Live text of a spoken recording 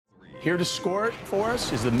Here to score it for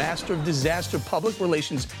us is the Master of Disaster Public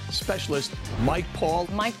Relations Specialist, Mike Paul.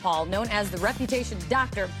 Mike Paul, known as the Reputation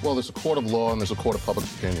Doctor. Well, there's a court of law and there's a court of public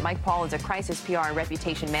opinion. Mike Paul is a crisis PR and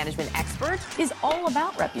reputation management expert. Is all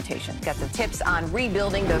about reputation. Got some tips on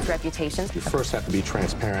rebuilding those reputations. You first have to be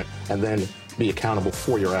transparent and then be accountable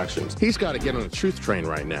for your actions. He's got to get on a truth train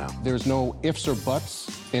right now. There's no ifs or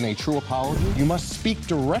buts in a true apology. You must speak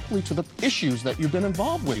directly to the issues that you've been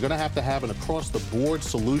involved with. You're going to have an across-the-board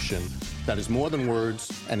solution that is more than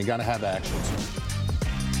words, and you got to have actions.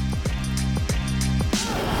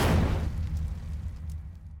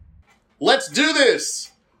 Let's do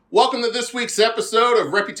this! Welcome to this week's episode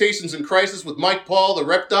of Reputations in Crisis with Mike Paul, the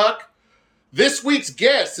Rep Doc. This week's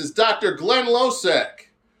guest is Dr. Glenn Losek,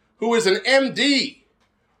 who is an MD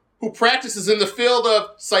who practices in the field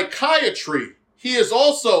of psychiatry. He is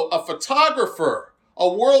also a photographer, a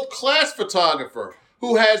world-class photographer,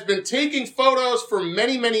 who has been taking photos for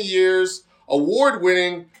many, many years,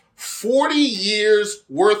 award-winning, 40 years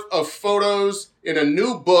worth of photos in a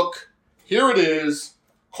new book. Here it is,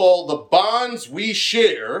 called The Bonds We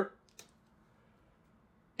Share,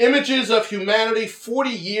 Images of Humanity 40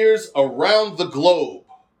 Years Around the Globe.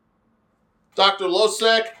 Dr.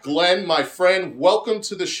 Losek, Glenn, my friend, welcome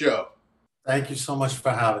to the show. Thank you so much for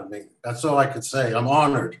having me. That's all I could say. I'm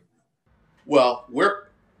honored. Well,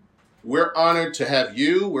 we're honored to have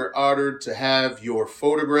you. We're honored to have your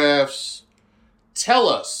photographs. Tell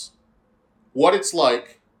us what it's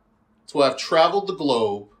like to have traveled the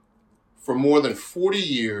globe for more than 40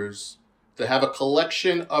 years, to have a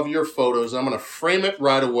collection of your photos. I'm going to frame it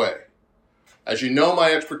right away. As you know,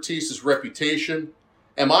 my expertise is reputation.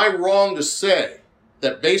 Am I wrong to say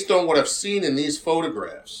that based on what I've seen in these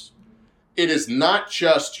photographs, it is not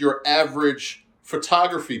just your average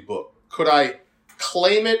photography book? Could I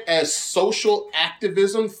claim it as social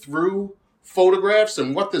activism through photographs?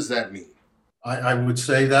 And what does that mean? I would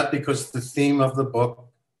say that because the theme of the book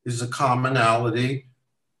is a commonality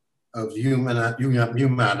of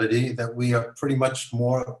humanity, that we are pretty much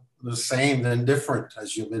more the same than different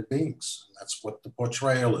as human beings. That's what the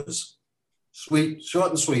portrayal is. Sweet, short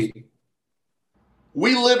and sweet.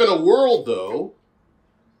 We live in a world, though,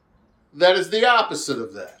 that is the opposite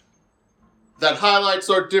of that. That highlights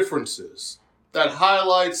our differences. That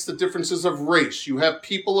highlights the differences of race. You have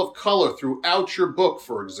people of color throughout your book,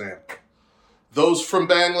 for example. Those from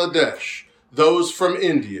Bangladesh, those from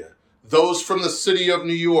India, those from the city of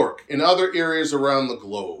New York, and other areas around the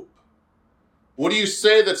globe. What do you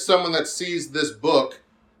say that someone that sees this book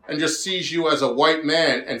and just sees you as a white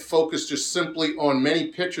man and focus just simply on many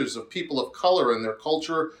pictures of people of color and their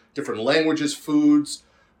culture, different languages, foods,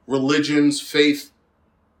 religions, faith,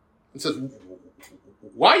 and says,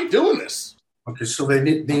 why are you doing this? Okay, so they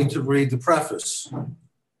need to read the preface.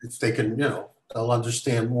 If they can, they'll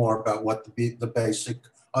understand more about what the basic,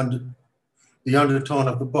 the undertone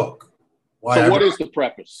of the book. So what is the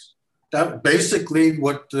preface? That basically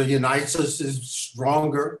what unites us is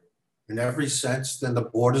stronger in every sense than the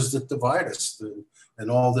borders that divide us,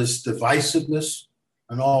 and all this divisiveness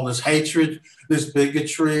and all this hatred, this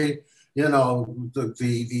bigotry,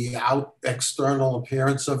 the external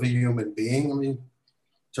appearance of a human being. I mean,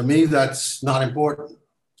 to me, that's not important,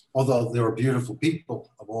 although there are beautiful people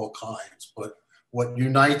of all kinds. But what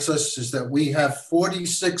unites us is that we have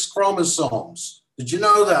 46 chromosomes. Did you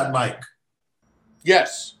know that, Mike?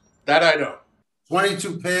 Yes, that I know.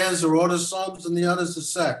 22 pairs are autosomes and the others are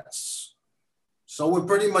sex. So we're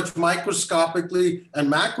pretty much microscopically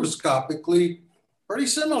and macroscopically pretty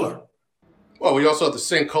similar. Well, we also have the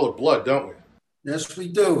same colored blood, don't we? Yes, we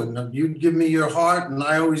do. And you give me your heart, and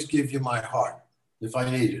I always give you my heart if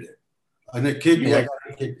I needed it. And a kidney, I got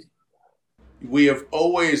a kidney. We have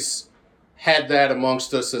always had that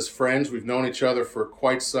amongst us as friends. We've known each other for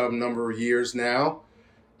quite some number of years now.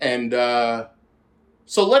 And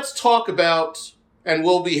so let's talk about, and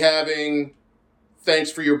we'll be having,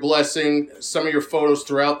 thanks for your blessing, some of your photos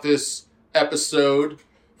throughout this episode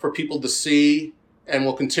for people to see, and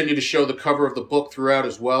we'll continue to show the cover of the book throughout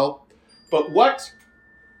as well. But what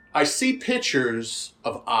I see pictures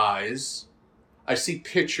of eyes, I see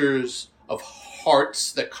pictures of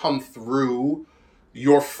hearts that come through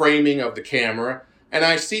your framing of the camera, and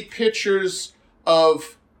I see pictures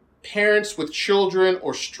of parents with children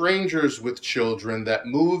or strangers with children that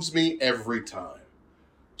moves me every time.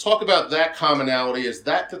 Talk about that commonality. Is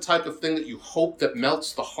that the type of thing that you hope that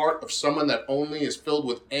melts the heart of someone that only is filled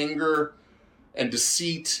with anger and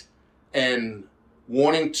deceit and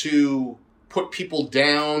wanting to put people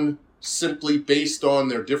down simply based on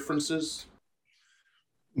their differences?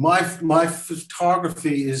 My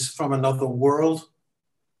photography is from another world.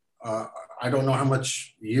 I don't know how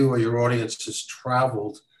much you or your audience has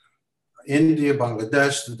traveled. India,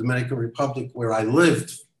 Bangladesh, the Dominican Republic, where I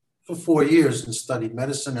lived for 4 years and studied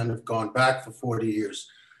medicine and have gone back for 40 years.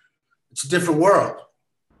 It's a different world.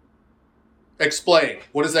 Explain.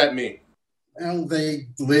 What does that mean? And they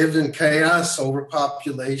live in chaos,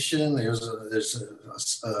 overpopulation.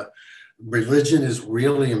 Religion is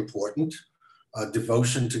really important.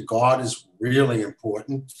 Devotion to God is really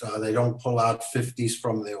important. They don't pull out 50s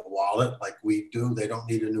from their wallet like we do. They don't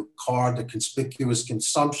need a new car. The conspicuous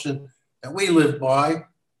consumption that we live by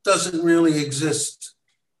doesn't really exist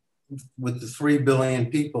with the 3 billion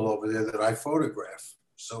people over there that I photograph.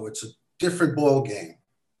 So it's a different ball game.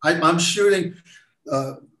 I'm shooting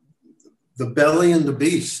the belly and the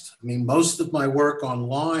beast. I mean, most of my work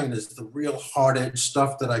online is the real hard-edged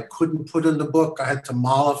stuff that I couldn't put in the book. I had to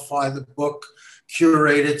mollify the book,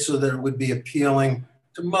 curate it so that it would be appealing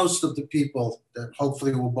to most of the people that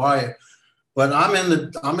hopefully will buy it. But I'm in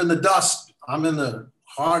the dust. I'm in the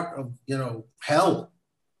heart of, hell.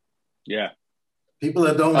 Yeah. People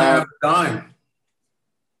that don't have a dime.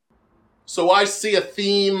 So I see a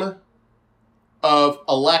theme of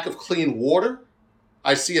a lack of clean water.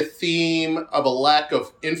 I see a theme of a lack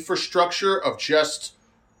of infrastructure, of just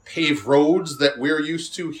paved roads that we're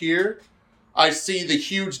used to here. I see the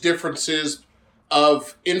huge differences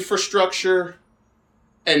of infrastructure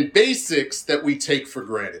and basics that we take for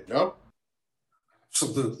granted, no?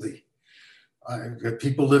 Absolutely.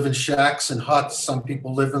 People live in shacks and huts. Some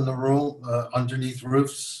people live in the room underneath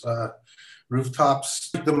rooftops.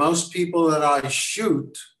 The most people that I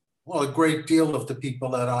shoot, well, a great deal of the people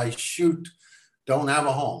that I shoot don't have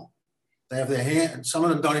a home. They have their hands. Some of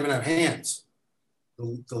them don't even have hands.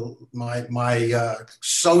 My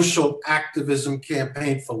social activism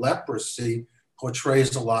campaign for leprosy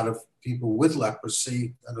portrays a lot of people with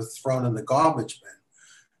leprosy that are thrown in the garbage bin.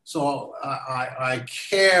 So I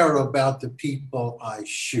care about the people I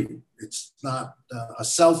shoot. It's not a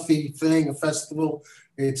selfie thing, a festival.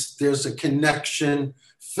 There's a connection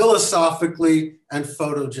philosophically and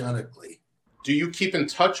photogenically. Do you keep in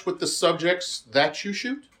touch with the subjects that you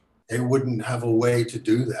shoot? They wouldn't have a way to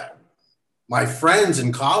do that. My friends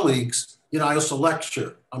and colleagues, I also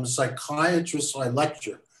lecture. I'm a psychiatrist, so I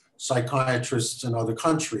lecture psychiatrists in other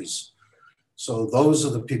countries. So those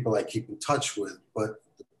are the people I keep in touch with. But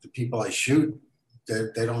the people I shoot,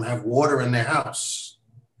 they don't have water in their house.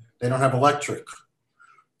 They don't have electric.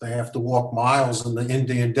 They have to walk miles in the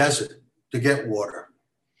Indian desert to get water.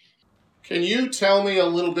 Can you tell me a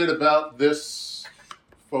little bit about this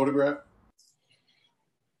photograph?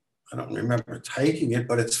 I don't remember taking it,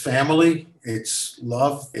 but it's family, it's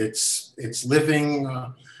love, it's living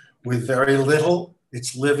with very little.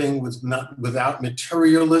 It's living without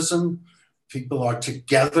materialism. People are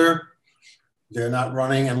together. They're not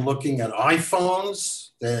running and looking at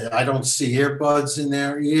iPhones. I don't see earbuds in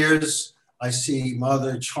their ears. I see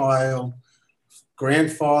mother, child,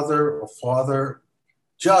 grandfather, or father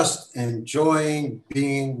just enjoying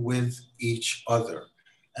being with each other.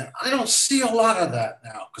 And I don't see a lot of that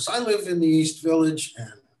now because I live in the East Village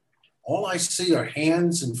and all I see are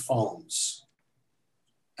hands and phones.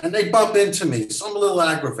 And they bump into me, so I'm a little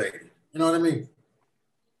aggravated. You know what I mean?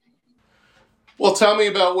 Well, tell me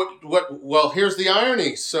about well, here's the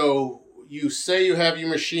irony. So you say you have your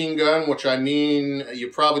machine gun, which I mean,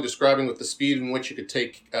 you're probably describing with the speed in which you could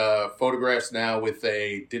take photographs now with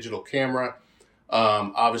a digital camera.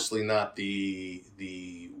 Obviously not the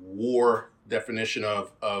war definition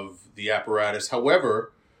of the apparatus.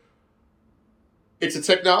 However, it's a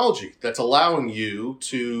technology that's allowing you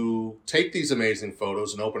to take these amazing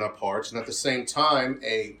photos and open up hearts. And at the same time,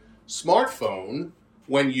 a smartphone,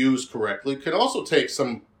 when used correctly, can also take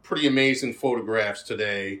some pretty amazing photographs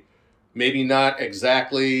today. Maybe not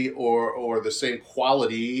exactly or the same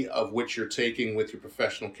quality of which you're taking with your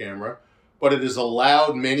professional camera, but it has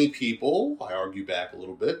allowed many people, I argue back a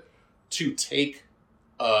little bit, to take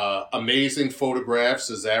amazing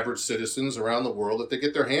photographs as average citizens around the world that they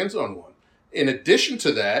get their hands on one. In addition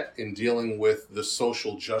to that, in dealing with the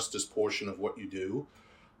social justice portion of what you do,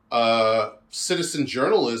 citizen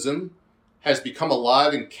journalism has become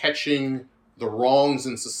alive in catching the wrongs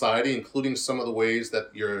in society, including some of the ways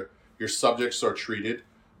that your subjects are treated,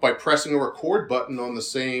 by pressing a record button on the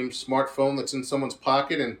same smartphone that's in someone's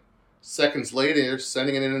pocket and seconds later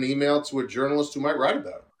sending it in an email to a journalist who might write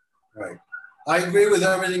about it. Right. I agree with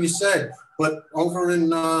everything you said, but over in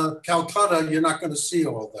Calcutta, you're not going to see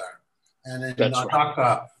all that. And in Dhaka.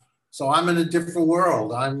 Right. So I'm in a different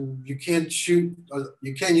world. You can't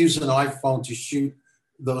use an iPhone to shoot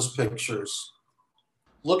those pictures.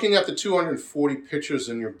 Looking at the 240 pictures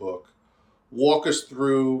in your book, walk us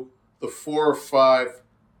through the 4 or 5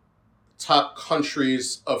 top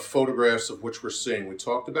countries of photographs of which we're seeing. We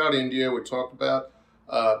talked about India. We talked about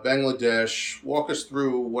Bangladesh. Walk us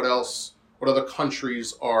through what other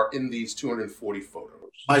countries are in these 240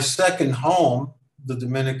 photos. My second home, the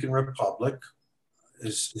Dominican Republic,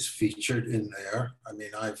 is featured in there. I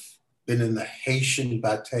mean, I've been in the Haitian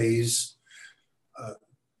bâtés.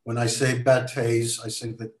 When I say bâtés, I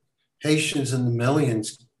say that Haitians in the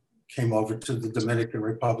millions came over to the Dominican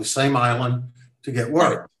Republic, same island, to get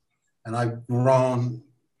work. And I've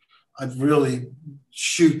really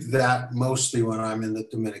shoot that mostly when I'm in the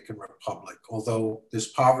Dominican Republic. Although there's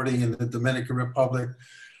poverty in the Dominican Republic,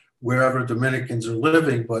 wherever Dominicans are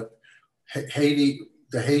living, but Haiti,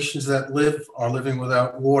 the Haitians that are living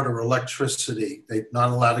without water, electricity. They're not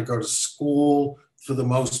allowed to go to school for the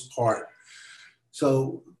most part.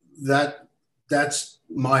 So that's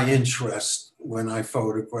my interest when I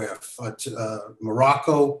photograph.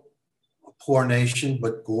 Morocco, a poor nation,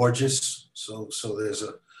 but gorgeous. So there's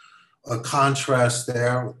a contrast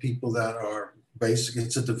there with people that are basically,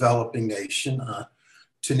 it's a developing nation.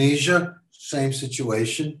 Tunisia, same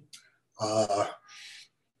situation. What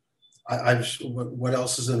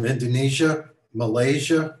else is in Indonesia,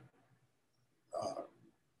 Malaysia,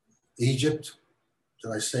 Egypt?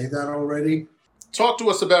 Did I say that already? Talk to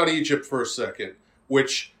us about Egypt for a second,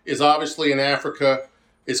 which is obviously in Africa,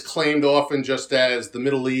 is claimed often just as the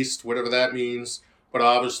Middle East, whatever that means. But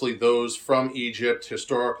obviously those from Egypt,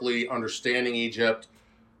 historically understanding Egypt,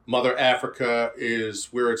 Mother Africa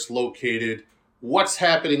is where it's located. What's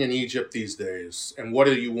happening in Egypt these days? And what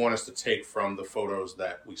do you want us to take from the photos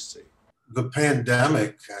that we see? The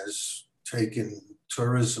pandemic has taken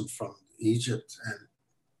tourism from Egypt, and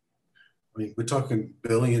I mean, we're talking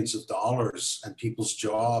billions of dollars and people's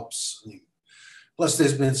jobs. I mean, plus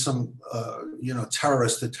there's been some,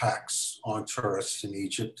 terrorist attacks on tourists in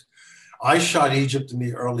Egypt. I shot Egypt in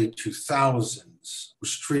the early 2000s,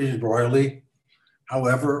 was treated royally.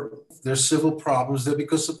 However, there's civil problems there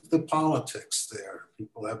because of the politics there.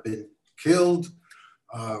 People have been killed.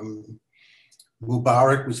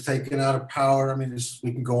 Mubarak was taken out of power. I mean,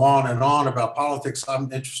 we can go on and on about politics. I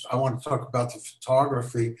want to talk about the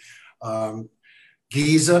photography.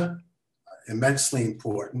 Giza, immensely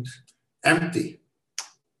important, empty.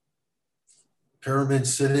 Pyramid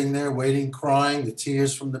sitting there, waiting, crying, the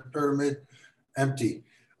tears from the pyramid, empty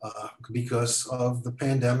because of the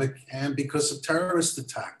pandemic and because of terrorist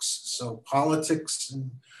attacks. So politics and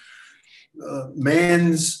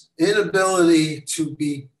man's inability to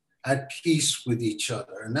be at peace with each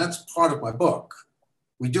other. And that's part of my book.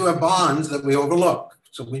 We do have bonds that we overlook.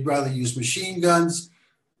 So we'd rather use machine guns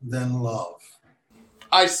than love.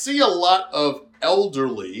 I see a lot of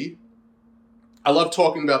elderly. I love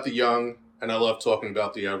talking about the young and I love talking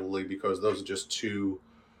about the elderly because those are just two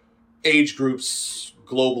age groups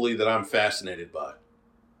globally that I'm fascinated by.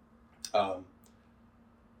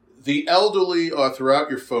 The elderly are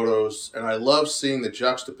throughout your photos, and I love seeing the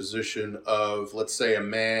juxtaposition of, let's say, a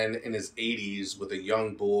man in his 80s with a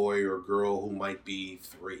young boy or girl who might be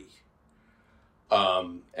 3.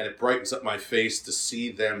 And it brightens up my face to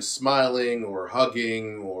see them smiling or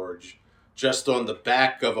hugging or just on the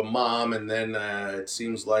back of a mom, and then it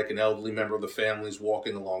seems like an elderly member of the family is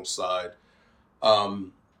walking alongside.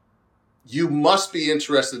 You must be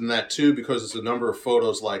interested in that too, because there's a number of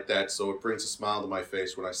photos like that, so it brings a smile to my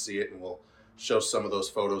face when I see it, and we'll show some of those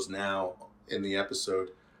photos now in the episode.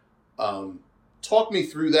 Talk me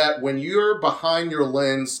through that. When you're behind your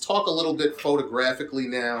lens, talk a little bit photographically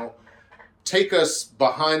now. Take us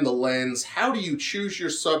behind the lens. How do you choose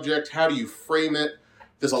your subject? How do you frame it?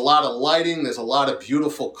 There's a lot of lighting. There's a lot of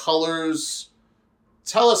beautiful colors.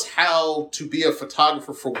 Tell us how to be a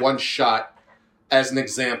photographer for one shot as an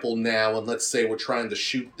example now. And let's say we're trying to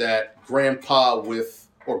shoot that grandpa with,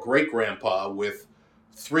 or great-grandpa with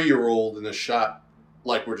 3-year-old in a shot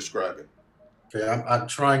like we're describing. Okay, I'm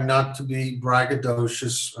trying not to be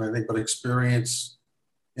braggadocious or anything, but experience,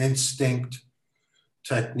 instinct,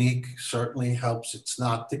 technique certainly helps. It's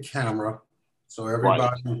not the camera. So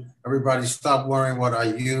everybody stop worrying what I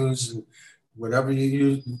use, and whatever you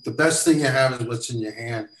use, the best thing you have is what's in your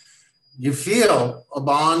hand. You feel a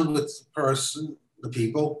bond with the person, the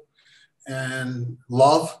people, and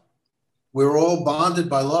love. We're all bonded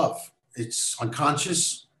by love. It's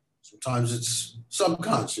unconscious. Sometimes it's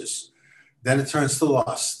subconscious. Then it turns to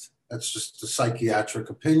lust. That's just a psychiatric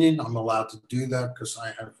opinion. I'm allowed to do that because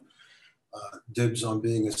I have dibs on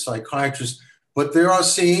being a psychiatrist. But there are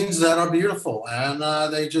scenes that are beautiful,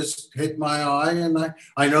 and they just hit my eye. And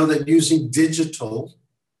I know that using digital,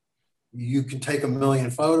 you can take 1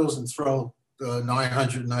 million photos and throw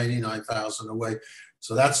 999,000 away.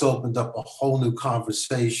 So that's opened up a whole new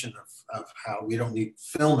conversation of how we don't need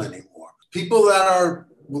film anymore. People that are,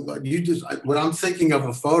 when I'm thinking of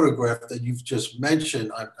a photograph that you've just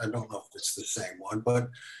mentioned, I don't know if it's the same one, but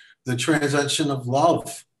the transaction of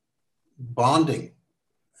love, bonding,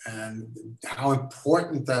 and how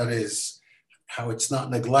important that is, how it's not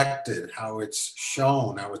neglected, how it's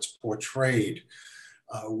shown, how it's portrayed.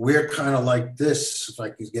 We're kind of like this, if I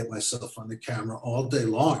could get myself on the camera all day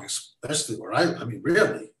long, especially where I mean,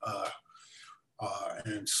 really.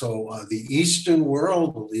 And so the Eastern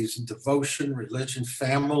world believes in devotion, religion,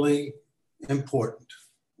 family, important,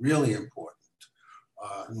 really important.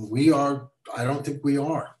 We are, I don't think we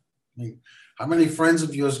are. I mean, how many friends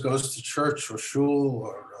of yours goes to church or shul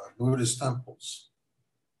or Buddhist temples?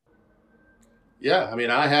 Yeah, I mean,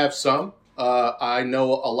 I have some. I know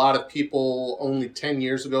a lot of people only 10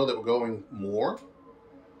 years ago that were going more.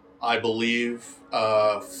 I believe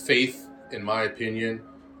faith, in my opinion,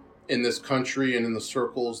 in this country and in the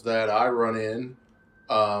circles that I run in,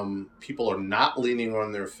 people are not leaning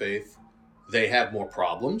on their faith. They have more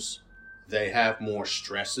problems. They have more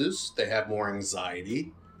stresses. They have more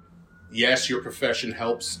anxiety. Yes, your profession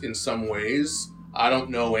helps in some ways. I don't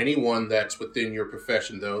know anyone that's within your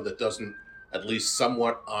profession, though, that doesn't at least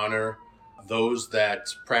somewhat honor those that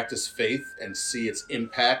practice faith and see its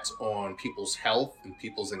impact on people's health and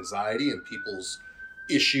people's anxiety and people's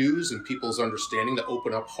issues and people's understanding, to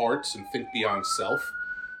open up hearts and think beyond self.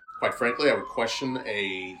 Quite frankly, I would question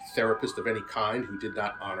a therapist of any kind who did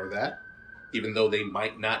not honor that, even though they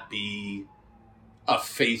might not be a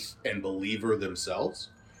faith and believer themselves.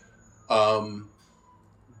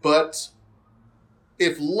 But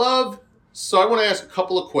if love, so I want to ask a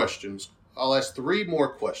couple of questions. I'll ask 3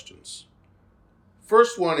 more questions.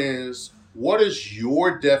 First one is, what is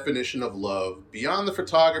your definition of love beyond the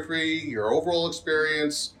photography, your overall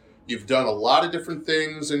experience? You've done a lot of different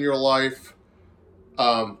things in your life.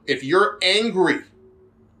 If you're angry,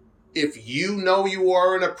 if you know you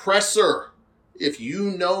are an oppressor, if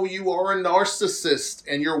you know you are a narcissist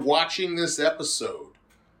and you're watching this episode,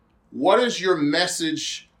 what is your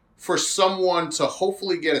message for someone to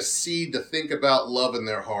hopefully get a seed to think about love in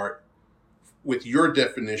their heart with your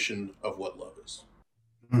definition of what love is?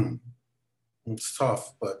 It's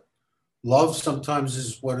tough, but love sometimes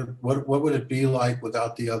is what would it be like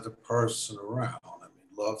without the other person around? I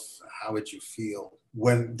mean, love, how would you feel?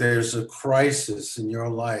 When there's a crisis in your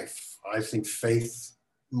life, I think faith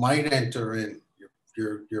might enter in.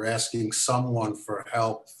 You're asking someone for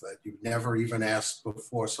help that you've never even asked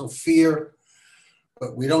before. So fear,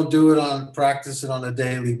 but we don't do it practice it on a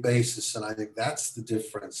daily basis. And I think that's the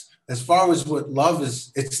difference. As far as what love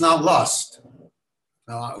is, it's not lust.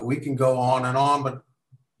 Now, we can go on, but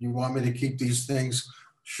you want me to keep these things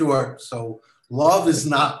short. So love is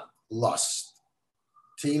not lust.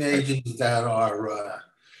 Teenagers that are,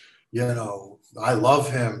 I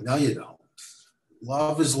love him. No, you don't.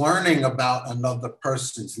 Love is learning about another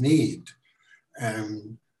person's need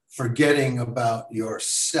and forgetting about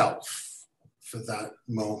yourself for that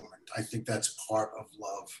moment. I think that's part of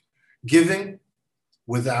love. Giving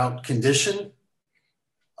without condition.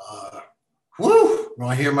 You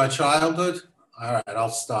want to hear my childhood? All right, I'll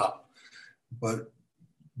stop. But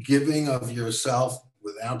giving of yourself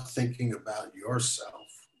without thinking about yourself,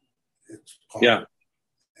 it's part.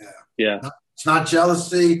 Yeah. It's not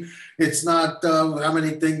jealousy. It's not how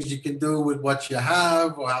many things you can do with what you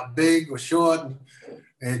have or how big or short.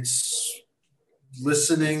 It's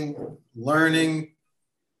listening, learning,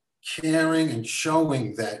 caring, and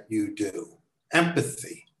showing that you do.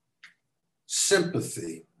 Empathy,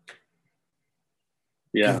 sympathy.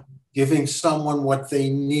 Yeah. Giving someone what they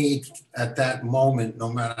need at that moment,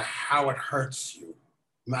 no matter how it hurts you,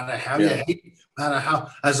 no matter how you hate, no matter how,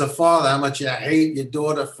 as a father, how much you hate your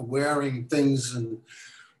daughter for wearing things, and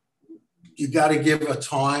you got to give a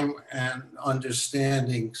time and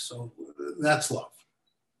understanding. So that's love.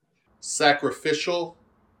 Sacrificial.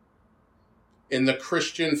 In the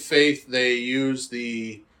Christian faith, they use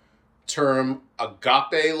the term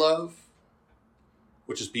agape love,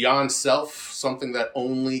 which is beyond self, something that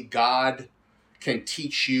only God can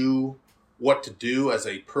teach you what to do as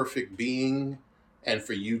a perfect being, and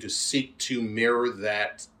for you to seek to mirror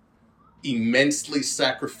that immensely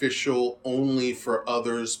sacrificial, only for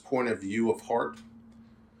others point of view of heart.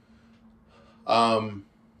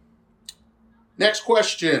 Next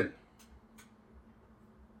question.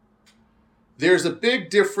 There's a big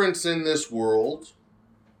difference in this world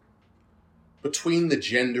between the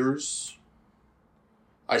genders.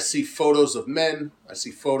 I see photos of men, I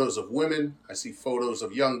see photos of women, I see photos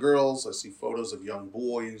of young girls, I see photos of young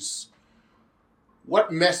boys. what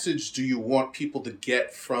message do you want people to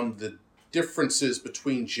get from the differences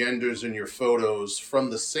between genders in your photos from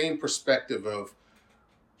the same perspective of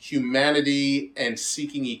humanity and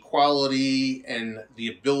seeking equality and the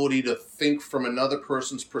ability to think from another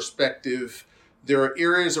person's perspective? There are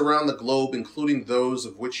areas around the globe, including those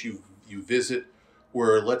of which you visit,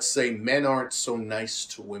 where, let's say, men aren't so nice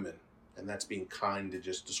to women. And that's being kind to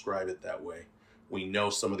just describe it that way. We know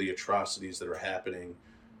some of the atrocities that are happening,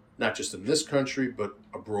 not just in this country, but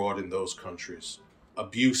abroad in those countries.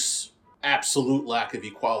 Abuse, absolute lack of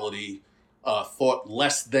equality, thought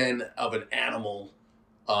less than of an animal.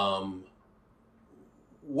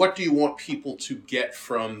 What do you want people to get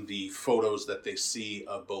from the photos that they see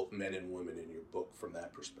of both men and women in your book from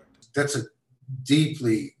that perspective? That's a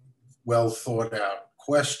deeply well thought out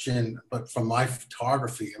question, but from my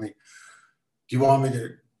photography, I mean, do you want me to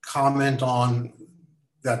comment on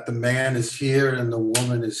that the man is here and the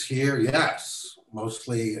woman is here? Yes,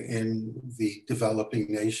 mostly in the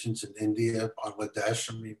developing nations in India,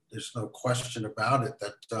 Bangladesh. I mean, there's no question about it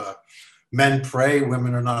that men pray,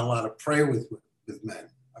 women are not allowed to pray with men.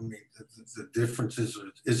 I mean, the difference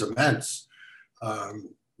is immense.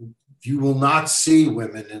 You will not see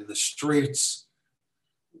women in the streets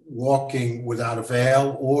walking without a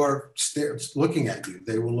veil or looking at you.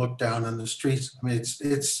 They will look down on the streets. I mean,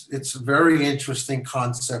 it's a very interesting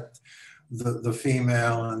concept, the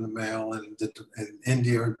female and the male in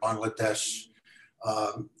India and Bangladesh.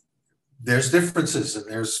 There's differences,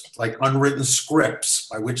 and there's like unwritten scripts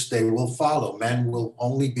by which they will follow. Men will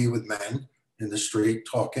only be with men in the street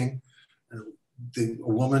talking. A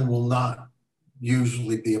woman will not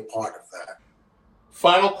usually be a part of that.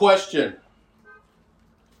 Final question.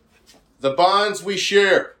 The bonds we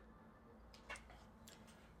share.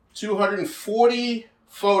 240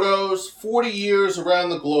 photos, 40 years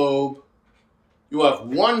around the globe. You have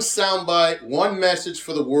one soundbite, one message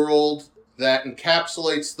for the world that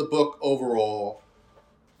encapsulates the book overall.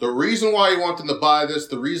 The reason why you want them to buy this,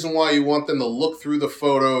 the reason why you want them to look through the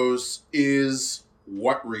photos is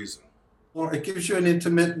what reason? Well, it gives you an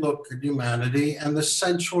intimate look at humanity, and the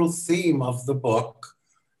central theme of the book,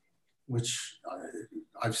 which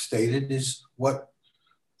I've stated, is what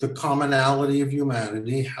the commonality of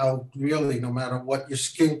humanity, how really, no matter what your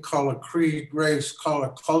skin color, creed, race,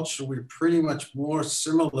 color, culture, we're pretty much more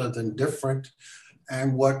similar than different.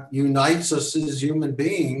 And what unites us as human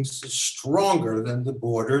beings is stronger than the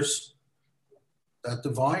borders that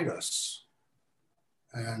divide us.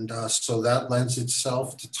 And so that lends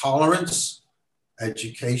itself to tolerance,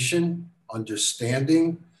 education,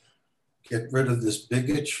 understanding, get rid of this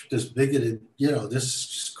bigoted,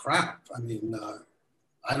 this crap. I mean,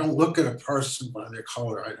 I don't look at a person by their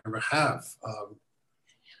color. I never have.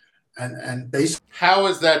 And basically, how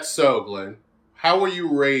is that so, Glenn? How were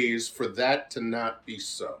you raised for that to not be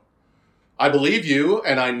so? I believe you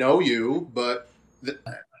and I know you, but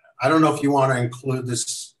I don't know if you want to include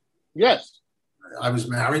this. Yes. I was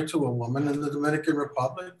married to a woman in the Dominican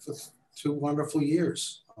Republic for 2 wonderful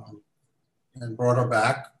years, and brought her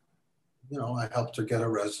back. I helped her get a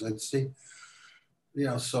residency.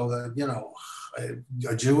 So that,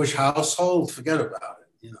 a Jewish household, forget about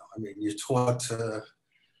it. I mean, you're taught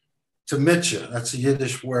to mitcha, that's a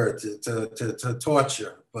Yiddish word, to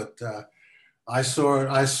torture. But I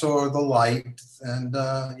saw the light, and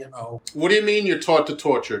What do you mean you're taught to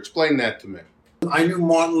torture? Explain that to me. I knew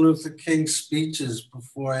Martin Luther King's speeches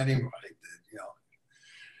before anybody did.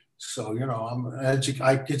 So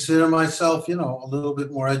I consider myself a little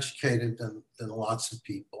bit more educated than lots of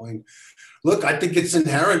people. And look, I think it's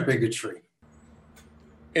inherent bigotry.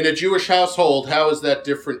 In a Jewish household, how is that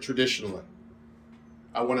different traditionally?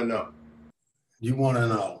 I want to know. You want to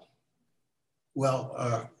know?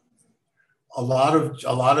 Well, a lot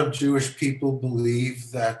of Jewish people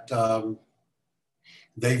believe that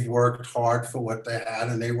they've worked hard for what they had,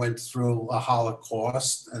 and they went through a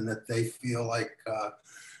Holocaust, and that they feel like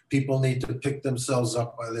people need to pick themselves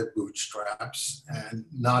up by their bootstraps and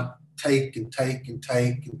not take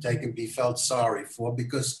and be felt sorry for,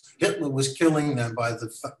 because Hitler was killing them by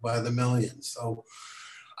the millions. So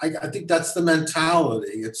I think that's the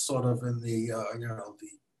mentality. It's sort of in the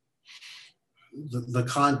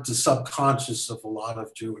subconscious of a lot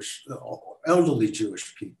of elderly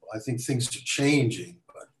Jewish people. I think things are changing.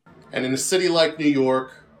 And in a city like New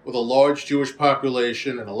York, with a large Jewish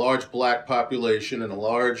population and a large black population and a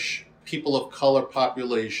large people of color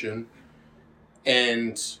population,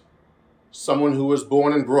 and someone who was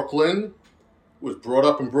born in Brooklyn, was brought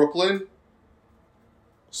up in Brooklyn,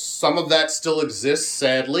 some of that still exists,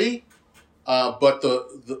 sadly. But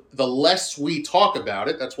the less we talk about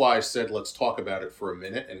it, that's why I said let's talk about it for a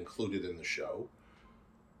minute and include it in the show.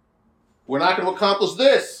 we're not going to accomplish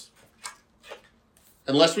this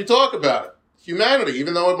unless we talk about it. Humanity,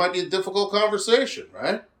 even though it might be a difficult conversation,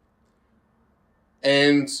 right?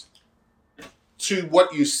 And to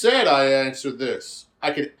what you said, I answered this.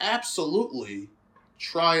 I could absolutely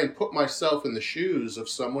try and put myself in the shoes of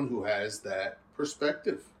someone who has that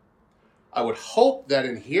perspective. I would hope that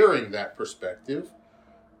in hearing that perspective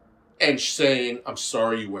and saying, I'm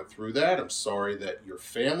sorry you went through that. I'm sorry that your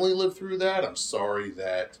family lived through that. I'm sorry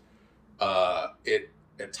that it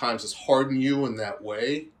at times has hardened you in that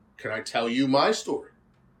way. Can I tell you my story?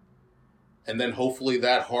 And then hopefully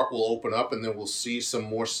that heart will open up and then we'll see some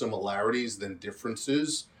more similarities than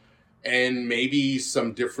differences. And maybe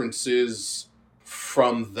some differences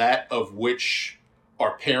from that of which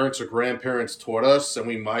our parents or grandparents taught us, and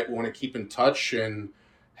we might want to keep in touch and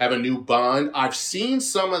have a new bond. I've seen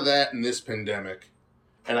some of that in this pandemic,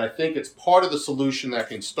 and I think it's part of the solution that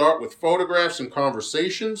can start with photographs and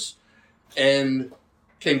conversations and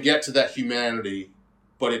can get to that humanity,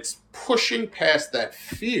 but it's pushing past that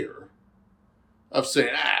fear of saying,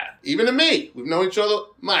 even to me, we've known each other,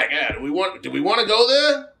 my God, do we want to go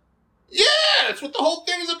there? Yeah, that's what the whole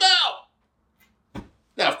thing is about.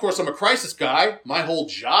 Now, of course, I'm a crisis guy. My whole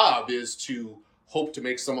job is to hope to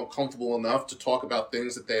make someone comfortable enough to talk about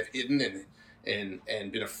things that they've hidden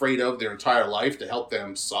and been afraid of their entire life to help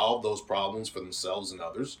them solve those problems for themselves and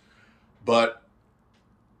others. But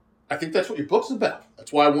I think that's what your book's about.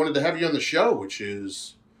 That's why I wanted to have you on the show, which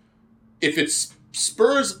is if it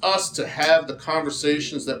spurs us to have the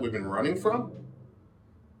conversations that we've been running from,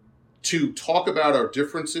 to talk about our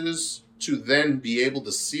differences, to then be able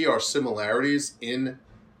to see our similarities in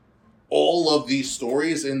all of these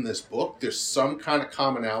stories in this book. There's some kind of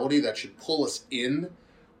commonality that should pull us in,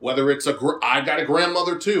 whether it's I got a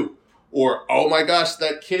grandmother too, or, oh my gosh,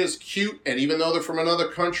 that kid is cute, and even though they're from another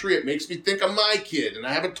country, it makes me think of my kid, and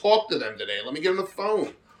I haven't talked to them today. Let me get on the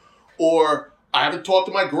phone. Or I haven't talked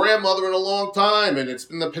to my grandmother in a long time, and it's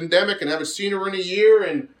been the pandemic, and I haven't seen her in a year,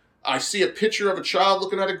 and I see a picture of a child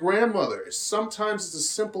looking at a grandmother. Sometimes it's as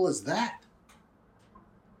simple as that.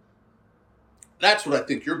 That's what I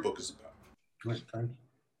think your book is about. Thank you.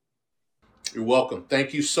 You're welcome.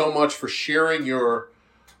 Thank you so much for sharing your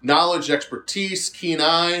knowledge, expertise, keen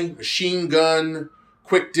eye, machine gun,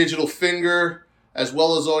 quick digital finger, as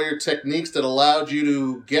well as all your techniques that allowed you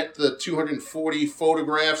to get the 240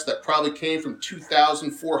 photographs that probably came from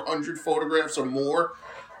 2,400 photographs or more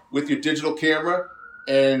with your digital camera.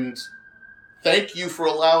 And thank you for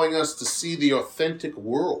allowing us to see the authentic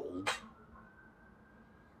world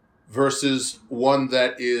versus one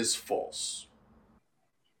that is false.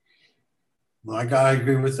 I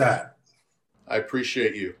agree with that. I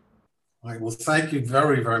appreciate you. All right. Well, thank you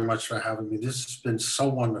very, very much for having me. This has been so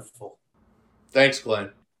wonderful. Thanks,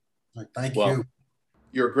 Glenn. Thank you.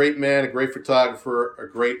 You're a great man, a great photographer, a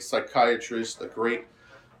great psychiatrist, a great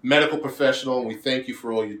medical professional, and we thank you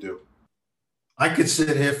for all you do. I could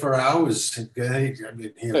sit here for hours. I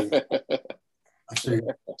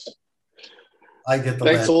get the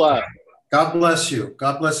Thanks a lot. God bless you.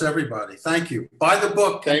 God bless everybody. Thank you. Buy the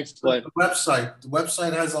book. Thanks, Glenn. The website. The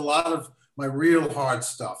website has a lot of my real hard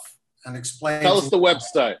stuff and explains. Tell us the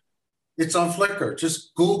website. It's on Flickr.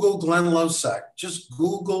 Just Google Glenn Losack. Just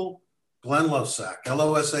Google Glenn Losack.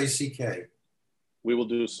 Losack. We will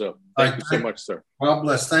do so. Thank you so much, sir. God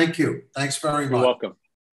bless. Thank you. Thanks very much. You're welcome.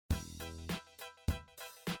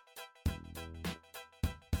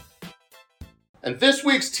 And this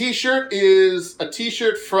week's t-shirt is a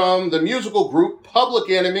t-shirt from the musical group Public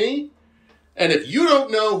Enemy. And if you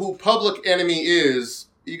don't know who Public Enemy is,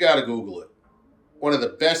 you got to Google it. One of the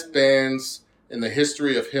best bands in the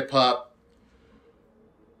history of hip-hop.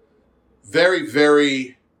 Very,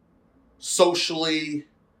 very socially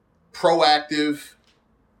proactive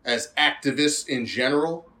as activists in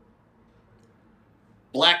general.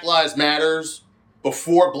 Black Lives Matters,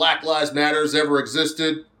 before Black Lives Matters ever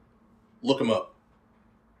existed, look them up.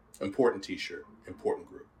 Important t-shirt, important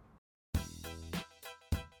group.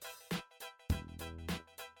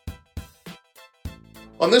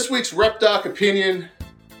 On this week's Rep Doc Opinion,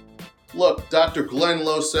 look, Dr. Glenn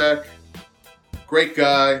Losack, great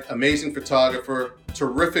guy, amazing photographer,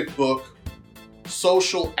 terrific book.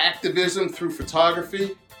 Social activism through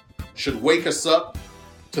photography should wake us up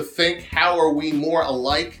to think, how are we more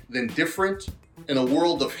alike than different in a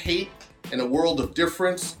world of hate, in a world of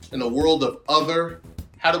difference, in a world of other?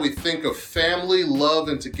 How do we think of family, love,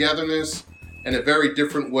 and togetherness in a very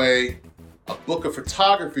different way? A book of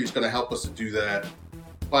photography is going to help us to do that.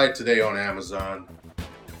 Buy it today on Amazon.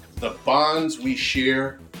 The Bonds We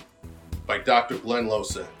Share by Dr. Glenn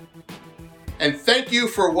Losack. And thank you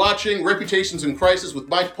for watching Reputations in Crisis with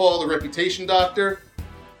Mike Paul, the Reputation Doctor.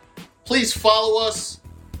 Please follow us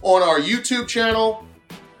on our YouTube channel,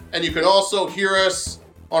 and you can also hear us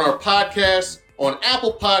on our podcast on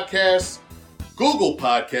Apple Podcasts, Google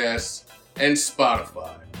Podcasts, and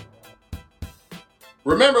Spotify.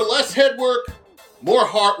 Remember, less head work, more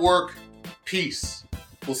heart work. Peace.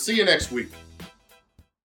 We'll see you next week.